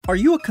Are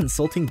you a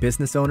consulting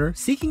business owner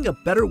seeking a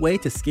better way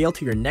to scale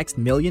to your next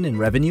million in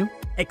revenue?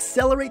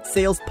 Accelerate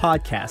Sales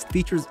Podcast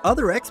features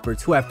other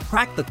experts who have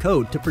cracked the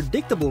code to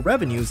predictable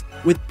revenues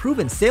with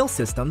proven sales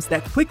systems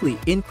that quickly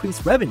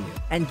increase revenue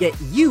and get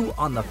you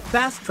on the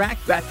fast track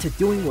back to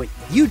doing what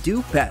you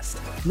do best.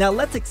 Now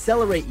let's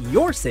accelerate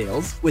your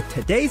sales with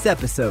today's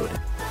episode.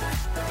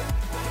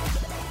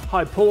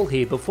 Hi, Paul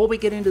here. Before we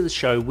get into the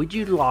show, would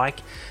you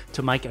like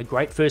to make a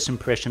great first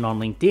impression on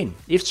LinkedIn?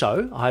 If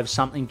so, I have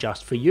something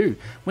just for you.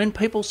 When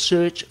people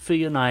search for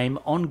your name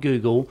on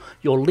Google,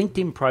 your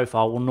LinkedIn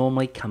profile will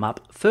normally come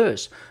up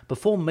first.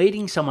 Before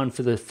meeting someone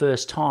for the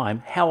first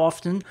time, how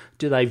often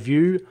do they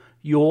view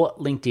your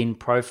LinkedIn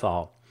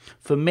profile?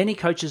 For many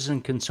coaches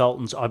and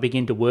consultants I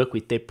begin to work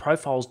with, their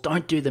profiles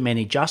don't do them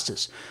any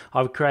justice.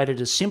 I've created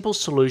a simple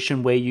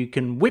solution where you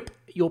can whip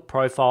your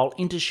profile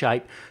into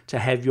shape to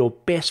have your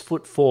best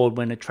foot forward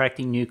when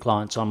attracting new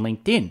clients on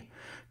LinkedIn.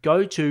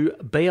 Go to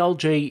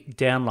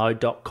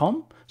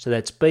blgdownload.com, so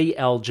that's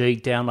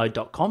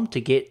blgdownload.com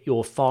to get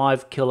your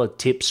 5 killer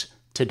tips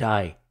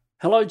today.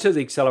 Hello to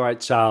the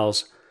Accelerate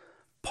Sales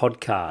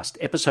podcast,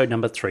 episode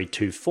number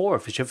 324.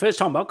 If it's your first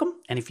time, welcome.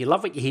 And if you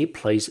love what you hear,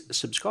 please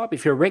subscribe.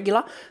 If you're a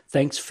regular,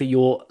 thanks for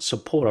your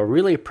support. I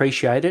really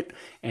appreciate it.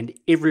 And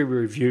every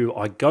review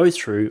I go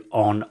through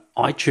on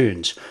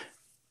iTunes,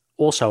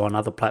 also on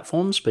other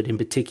platforms, but in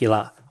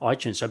particular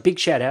iTunes. So big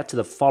shout out to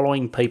the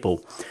following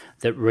people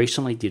that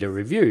recently did a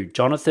review: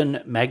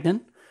 Jonathan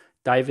Magnan,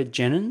 David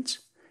Jennings,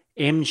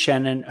 M.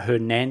 Shannon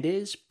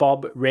Hernandez,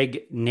 Bob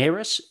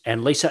Regneris,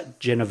 and Lisa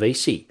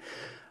Genovese.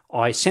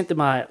 I sent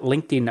them a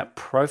LinkedIn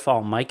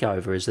profile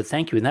makeover as a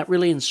thank you, and that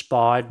really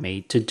inspired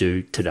me to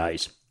do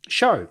today's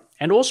show.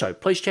 And also,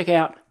 please check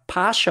out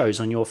past shows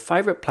on your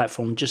favorite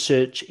platform. Just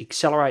search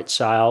Accelerate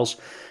Sales,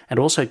 and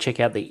also check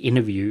out the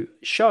interview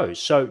shows.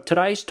 So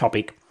today's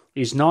topic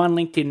is 9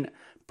 LinkedIn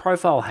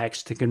profile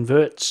hacks to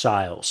convert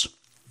sales.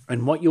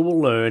 And what you will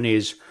learn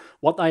is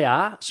what they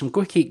are, some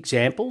quick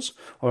examples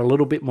or a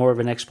little bit more of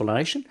an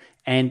explanation,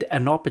 and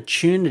an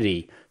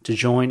opportunity to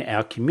join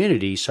our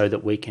community so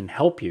that we can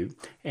help you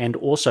and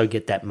also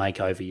get that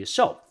makeover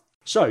yourself.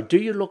 So do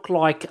you look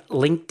like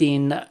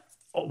LinkedIn?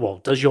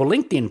 Well, does your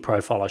LinkedIn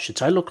profile, I should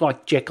say, look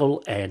like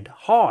Jekyll and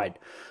Hyde?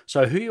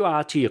 So who you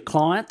are to your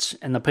clients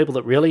and the people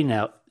that really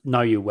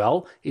know you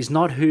well is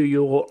not who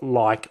you're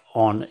like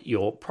on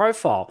your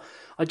profile.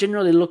 I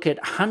generally look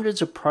at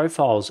hundreds of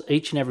profiles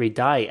each and every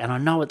day, and I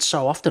know it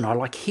so often.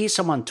 I hear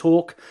someone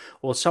talk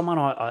or someone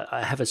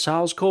I have a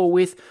sales call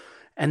with,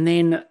 and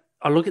then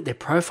I look at their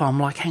profile,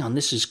 I'm like, hang on,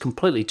 this is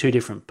completely two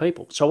different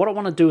people. So what I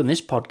want to do in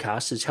this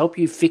podcast is help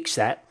you fix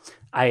that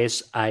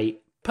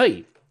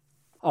ASAP.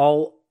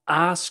 I'll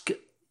ask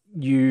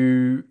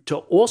you to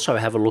also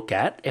have a look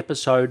at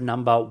episode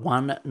number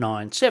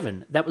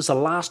 197. That was the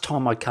last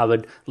time I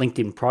covered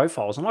LinkedIn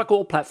profiles. And like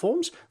all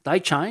platforms, they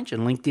change,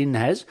 and LinkedIn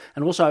has.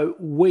 And also,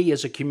 we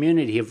as a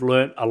community have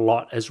learned a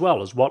lot as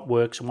well as what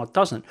works and what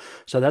doesn't.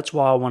 So that's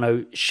why I want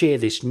to share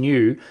this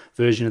new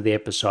version of the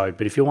episode.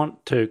 But if you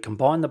want to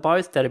combine the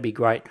both, that'd be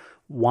great.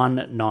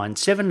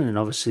 197, and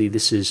obviously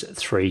this is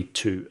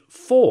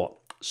 324.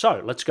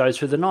 So let's go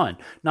through the 9.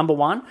 Number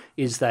 1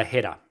 is the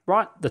header,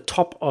 right? The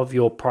top of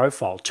your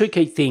profile. 2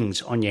 key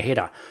things on your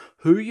header: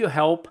 who you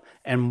help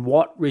and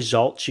what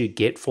results you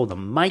get for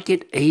them. Make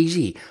it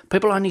easy.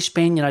 People only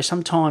spend,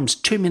 sometimes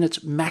 2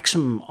 minutes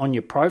maximum on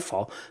your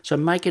profile. So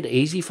make it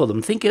easy for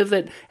them. Think of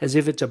it as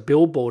if it's a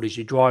billboard as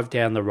you drive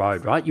down the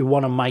road, right? You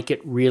want to make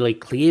it really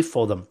clear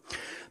for them.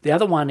 The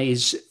other one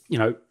is,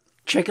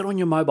 check it on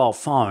your mobile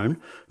phone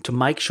to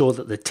make sure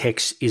that the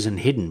text isn't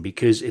hidden,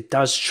 because it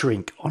does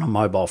shrink on a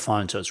mobile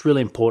phone. So it's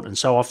really important. And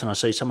so often I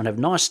see someone have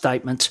nice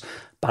statements,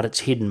 but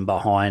it's hidden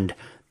behind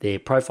their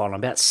profile. And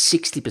about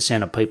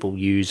 60% of people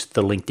use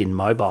the LinkedIn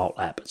mobile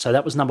app. So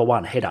that was number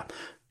 1, header.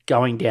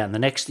 Going down, the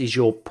next is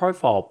your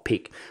profile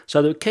pic.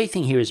 So the key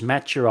thing here is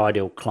match your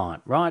ideal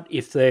client, right?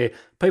 If they're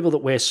people that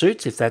wear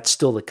suits, if that's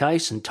still the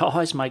case, and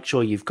ties, make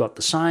sure you've got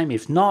the same.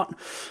 If not,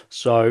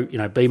 so,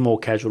 be more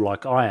casual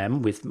like I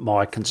am with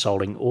my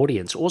consulting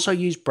audience. Also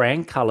use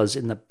brand colors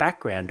in the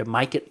background to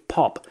make it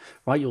pop,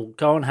 right? You'll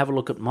go and have a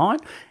look at mine,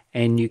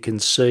 and you can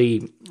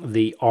see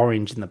the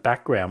orange in the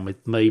background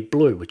with me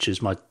blue, which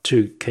is my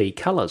 2 key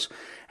colors.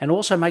 And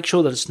also make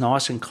sure that it's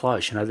nice and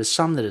close. There's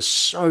some that are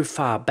so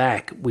far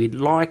back, we'd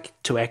like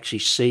to actually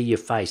see your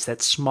face,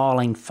 that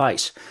smiling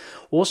face.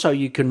 Also,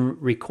 you can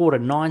record a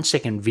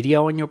 9-second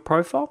video on your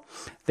profile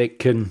that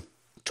can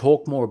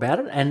talk more about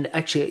it. And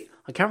actually,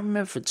 I can't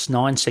remember if it's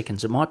 9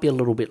 seconds. It might be a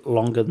little bit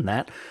longer than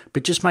that,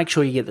 but just make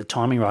sure you get the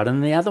timing right.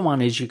 And the other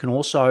one is you can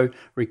also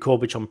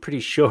record, which I'm pretty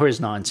sure is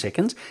 9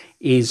 seconds,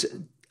 is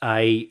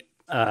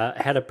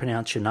how to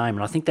pronounce your name.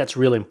 And I think that's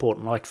really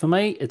important. Like for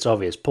me, it's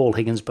obvious, Paul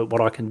Higgins, but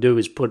what I can do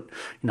is put,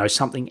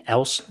 something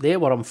else there,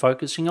 what I'm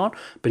focusing on.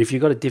 But if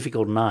you've got a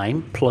difficult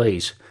name,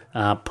 please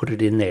put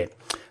it in there.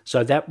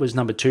 So that was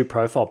number 2,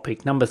 profile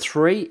pic. Number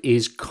 3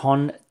 is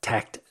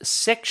contact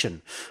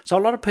section. So a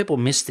lot of people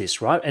miss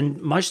this, right?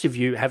 And most of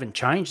you haven't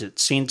changed it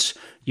since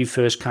you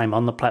first came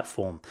on the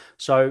platform.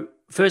 So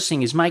first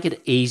thing is make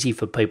it easy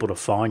for people to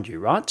find you,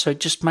 right? So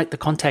just make the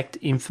contact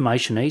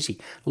information easy.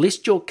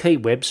 List your key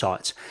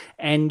websites,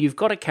 and you've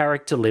got a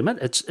character limit.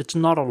 It's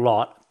not a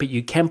lot, but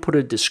you can put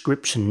a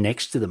description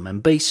next to them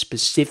and be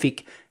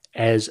specific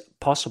as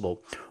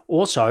possible.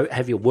 Also,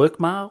 have your work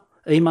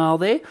email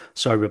there,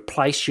 so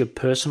replace your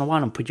personal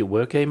one and put your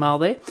work email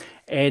there.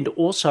 And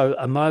also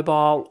a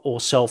mobile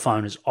or cell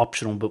phone is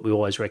optional, but we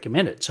always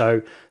recommend it.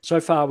 So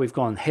far we've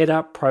gone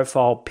header,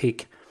 profile,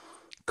 pic,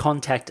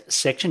 contact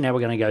section. Now we're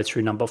going to go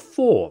through number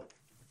 4.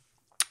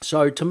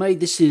 So to me,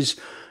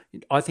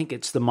 I think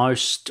it's the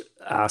most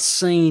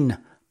seen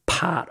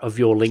part of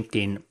your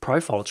LinkedIn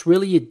profile. It's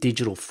really your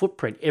digital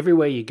footprint.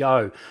 Everywhere you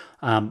go,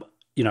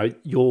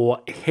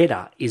 your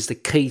header is the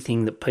key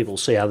thing that people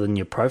see other than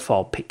your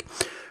profile pic,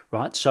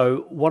 right?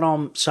 So what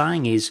I'm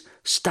saying is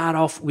start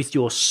off with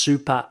your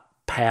super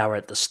power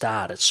at the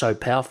start. It's so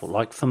powerful.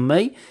 Like for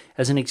me,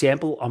 as an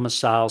example, I'm a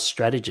sales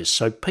strategist.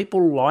 So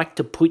people like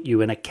to put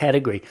you in a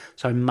category.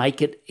 So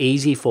make it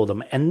easy for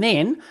them. And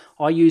then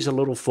I use a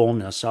little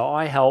formula. So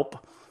I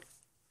help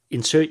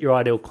insert your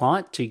ideal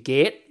client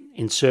to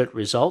insert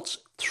results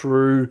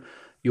through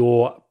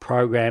your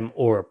program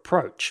or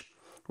approach,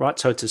 right?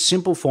 So it's a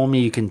simple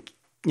formula. You can,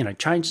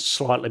 change it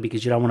slightly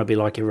because you don't want to be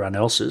like everyone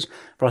else's.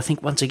 But I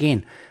think once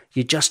again,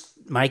 you're just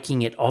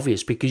making it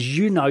obvious because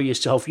you know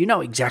yourself, you know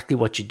exactly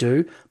what you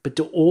do, but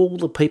to all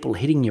the people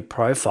hitting your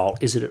profile,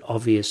 is it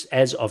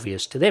as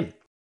obvious to them?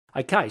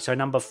 Okay, so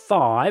number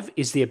 5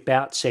 is the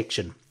about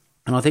section.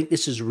 And I think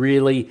this is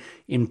really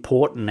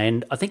important.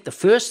 And I think the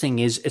first thing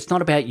is it's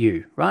not about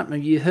you, right? Now,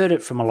 you heard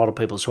it from a lot of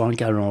people, so I won't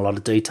go into a lot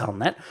of detail on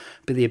that.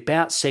 But the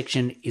about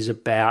section is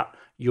about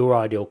your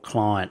ideal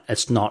client.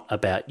 It's not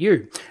about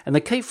you. And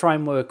the key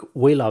framework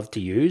we love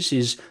to use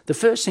is the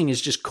first thing is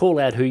just call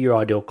out who your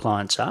ideal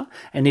clients are.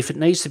 And if it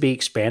needs to be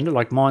expanded,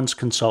 like mine's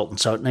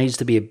consultants, so it needs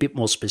to be a bit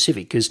more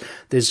specific because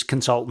there's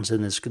consultants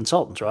and there's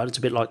consultants, right? It's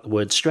a bit like the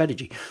word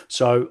strategy.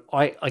 So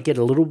I get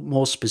a little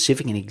more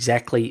specific in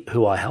exactly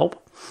who I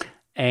help.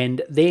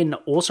 And then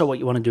also what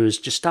you want to do is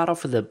just start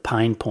off with the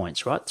pain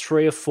points, right?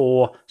 3 or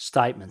 4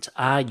 statements.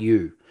 Are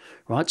you,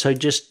 right? So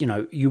just,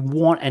 you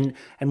want, and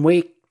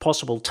where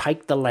possible,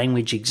 take the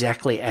language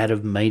exactly out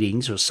of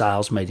meetings or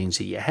sales meetings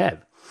that you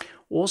have.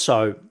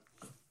 Also,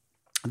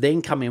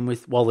 then come in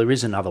with, well, there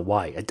is another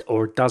way,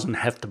 or it doesn't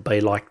have to be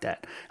like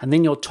that. And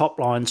then your top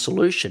line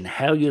solution,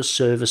 how your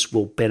service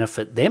will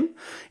benefit them.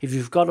 If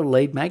you've got a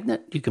lead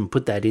magnet, you can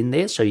put that in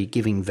there so you're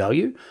giving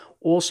value.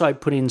 Also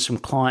put in some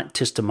client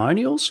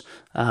testimonials,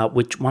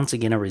 which once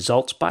again are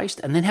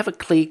results-based, and then have a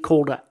clear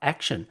call to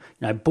action.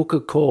 Book a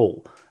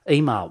call,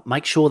 email.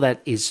 Make sure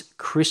that is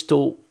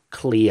crystal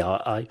clear.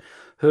 I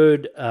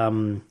heard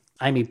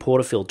Amy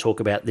Porterfield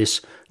talk about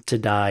this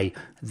today,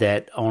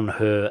 that on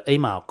her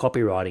email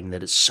copywriting,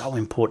 that it's so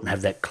important to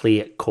have that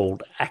clear call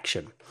to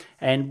action.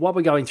 And while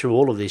we're going through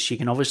all of this, you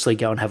can obviously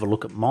go and have a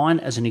look at mine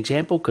as an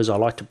example because I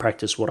like to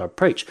practice what I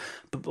preach.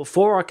 But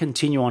before I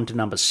continue on to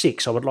number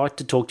 6, I would like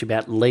to talk to you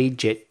about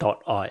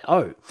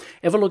leadjet.io.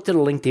 Ever looked at a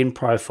LinkedIn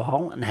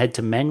profile and had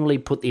to manually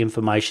put the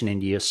information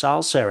into your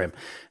sales CRM?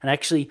 And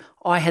actually,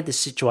 I had this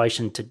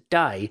situation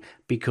today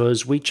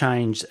because we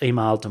changed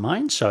email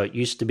domain. So it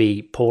used to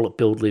be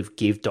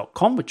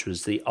paul@buildlivegive.com, which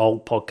was the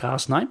old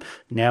podcast name.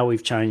 Now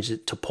we've changed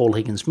it to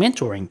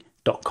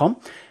paulhigginsmentoring.com.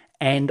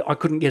 And I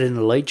couldn't get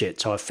into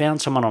LeadJet. So I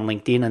found someone on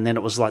LinkedIn, and then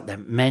it was like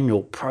that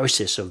manual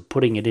process of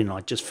putting it in.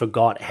 I just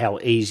forgot how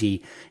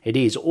easy it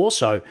is.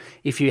 Also,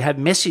 if you have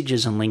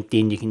messages on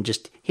LinkedIn, you can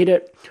just hit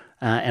it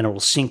and it will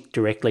sync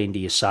directly into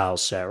your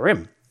sales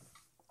CRM.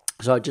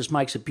 So it just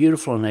makes it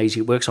beautiful and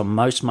easy. It works on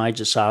most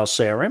major sales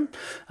CRM,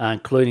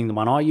 including the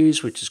one I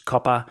use, which is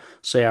Copper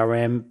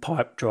CRM,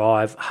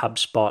 Pipedrive,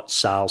 HubSpot,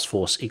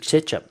 Salesforce,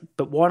 etc.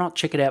 But why not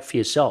check it out for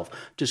yourself?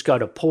 Just go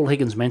to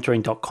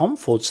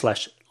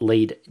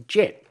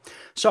paulhigginsmentoring.com/leadjet.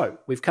 So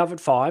we've covered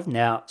 5,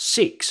 now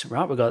 6,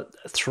 right? We've got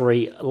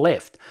 3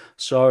 left.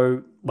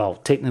 So, well,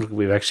 technically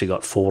we've actually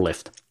got 4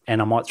 left.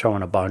 And I might throw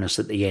in a bonus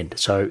at the end.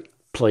 So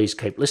please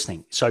keep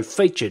listening. So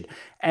featured,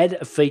 add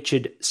a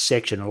featured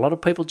section. A lot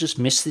of people just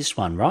miss this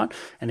one, right?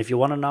 And if you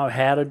want to know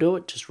how to do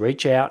it, just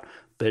reach out,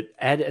 but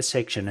add a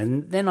section.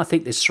 And then I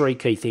think there's 3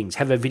 key things.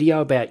 Have a video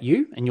about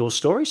you and your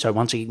story. So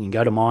once again, you can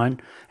go to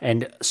mine.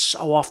 And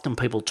so often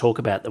people talk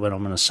about that when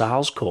I'm on a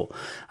sales call.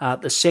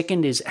 The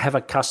second is have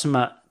a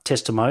customer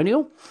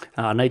testimonial.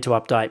 I need to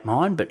update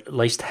mine, but at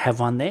least have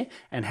one there.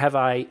 And have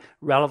a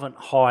relevant,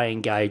 high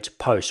engaged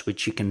post,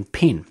 which you can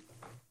pin.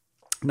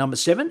 Number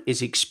 7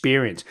 is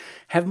experience.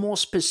 Have more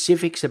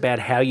specifics about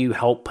how you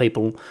help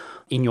people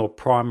in your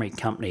primary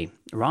company,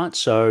 right?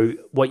 So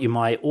what you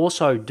may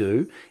also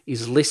do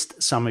is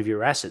list some of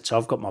your assets. So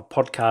I've got my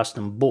podcast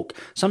and book.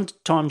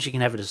 Sometimes you can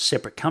have it as a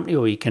separate company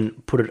or you can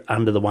put it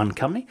under the one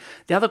company.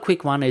 The other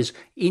quick one is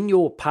in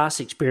your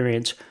past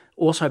experience,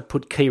 also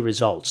put key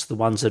results, the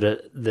ones that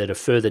are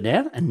further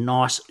down and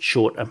nice,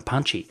 short and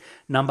punchy.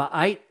 Number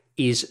 8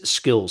 is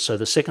skills. So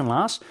the second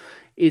last,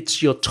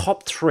 it's your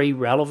top 3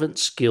 relevant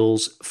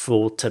skills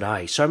for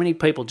today. So many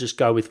people just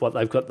go with what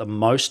they've got the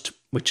most,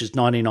 which is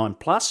 99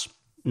 plus.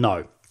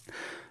 No.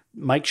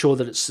 make sure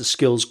that it's the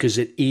skills because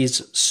it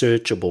is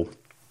searchable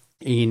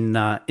in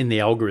the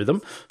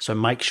algorithm. So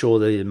make sure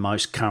that the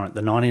most current.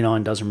 The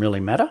 99 doesn't really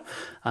matter.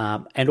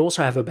 And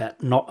also have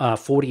about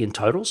 40 in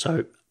total.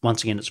 So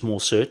once again, it's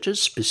more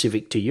searches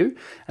specific to you.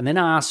 And then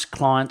ask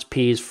clients,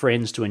 peers,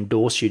 friends to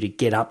endorse you to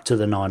get up to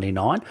the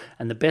 99.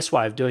 And the best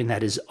way of doing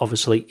that is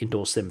obviously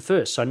endorse them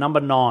first. So number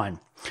 9.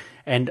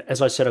 And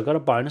as I said, I've got a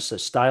bonus, so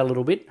stay a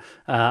little bit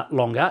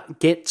longer.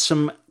 Get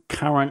some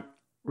current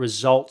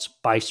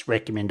results-based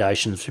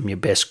recommendations from your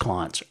best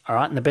clients. All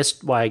right. And the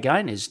best way,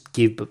 again, is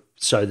give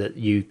so that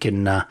you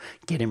can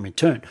get in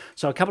return.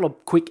 So a couple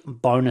of quick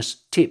bonus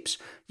tips.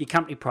 Your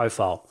company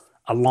profile.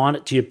 Align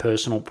it to your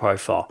personal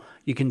profile.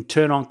 You can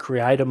turn on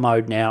creator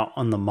mode now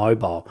on the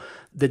mobile.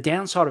 The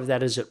downside of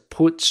that is it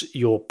puts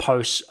your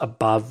posts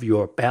above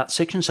your about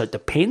section, so it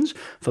depends.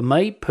 For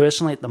me,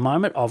 personally, at the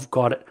moment, I've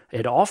got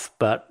it off,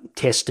 but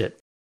test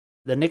it.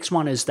 The next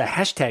one is the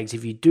hashtags.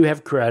 If you do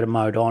have creator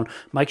mode on,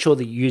 make sure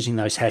that you're using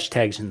those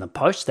hashtags in the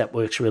post. That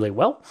works really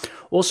well.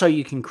 Also,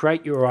 you can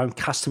create your own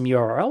custom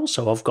URL.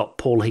 So I've got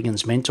Paul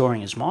Higgins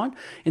Mentoring as mine.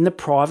 In the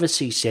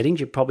privacy settings,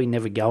 you probably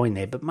never go in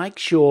there, but make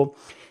sure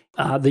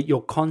that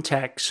your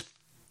contacts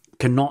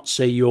cannot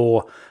see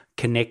your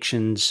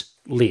connections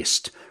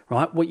list,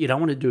 right? What you don't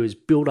want to do is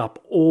build up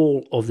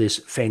all of this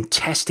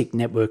fantastic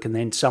network and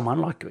then someone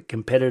like a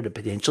competitor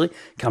potentially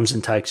comes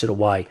and takes it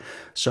away.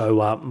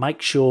 So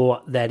make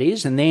sure that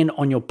is. And then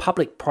on your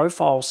public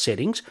profile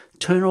settings,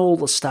 turn all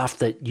the stuff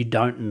that you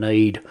don't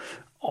need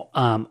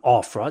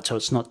off, right? So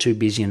it's not too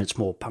busy and it's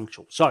more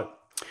punctual. So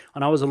I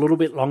know it was a little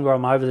bit longer.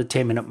 I'm over the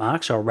 10-minute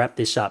mark, so I'll wrap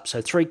this up. So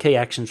 3 key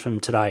actions from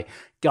today.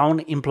 Go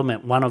and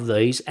implement one of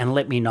these and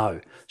let me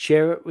know.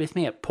 Share it with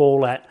me at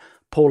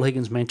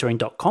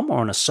paul@paulhigginsmentoring.com or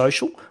on a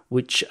social,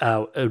 which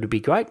it would be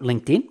great.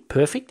 LinkedIn,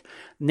 perfect.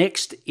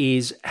 Next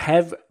is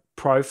have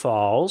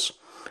profiles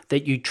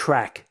that you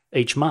track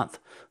each month.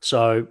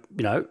 So,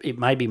 it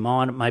may be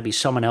mine, it may be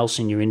someone else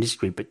in your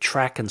industry, but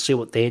track and see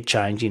what they're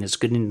changing. It's a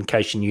good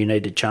indication you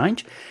need to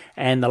change.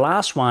 And the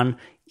last one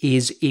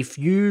is if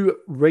you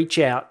reach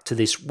out to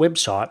this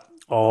website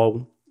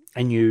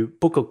and you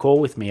book a call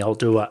with me, I'll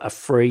do a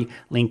free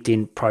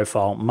LinkedIn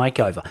profile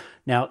makeover.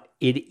 Now,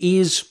 it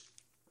is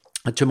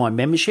to my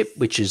membership,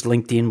 which is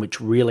LinkedIn,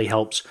 which really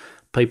helps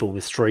people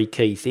with 3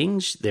 key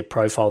things: their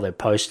profile, their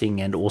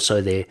posting, and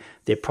also their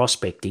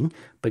prospecting.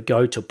 But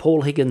go to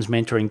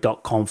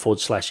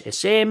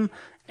paulhigginsmentoring.com/SM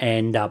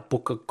and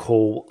book a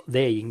call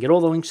there. You can get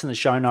all the links in the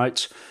show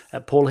notes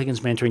at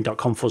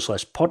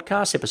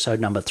paulhigginsmentoring.com/podcast, episode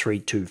number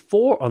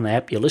 324 on the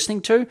app you're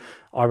listening to.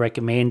 I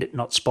recommend,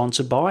 not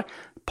sponsored by,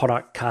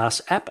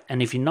 Podcast app.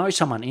 And if you know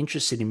someone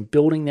interested in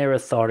building their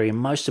authority and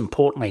most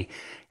importantly,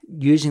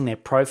 using their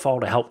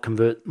profile to help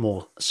convert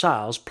more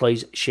sales,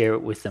 please share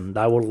it with them.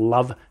 They will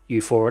love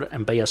you for it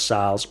and be a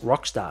sales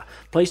rock star.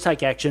 Please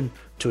take action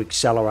to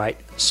accelerate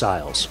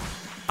sales.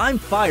 I'm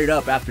fired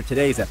up after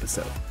today's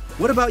episode.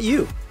 What about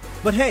you?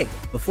 But hey,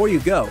 before you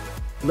go,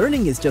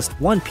 learning is just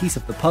one piece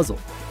of the puzzle.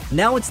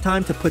 Now it's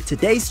time to put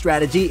today's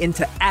strategy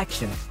into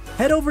action.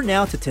 Head over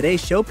now to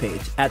today's show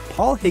page at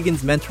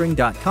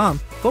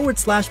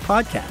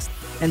paulhigginsmentoring.com/podcast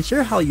and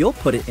share how you'll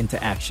put it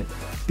into action.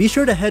 Be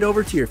sure to head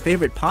over to your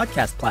favorite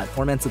podcast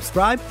platform and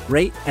subscribe,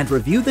 rate, and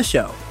review the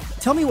show.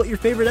 Tell me what your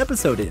favorite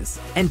episode is.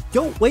 And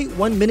don't wait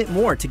 1 minute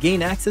more to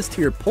gain access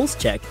to your pulse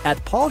check at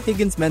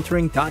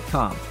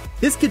paulhigginsmentoring.com.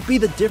 This could be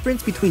the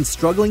difference between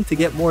struggling to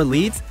get more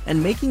leads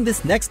and making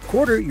this next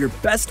quarter your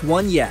best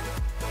one yet.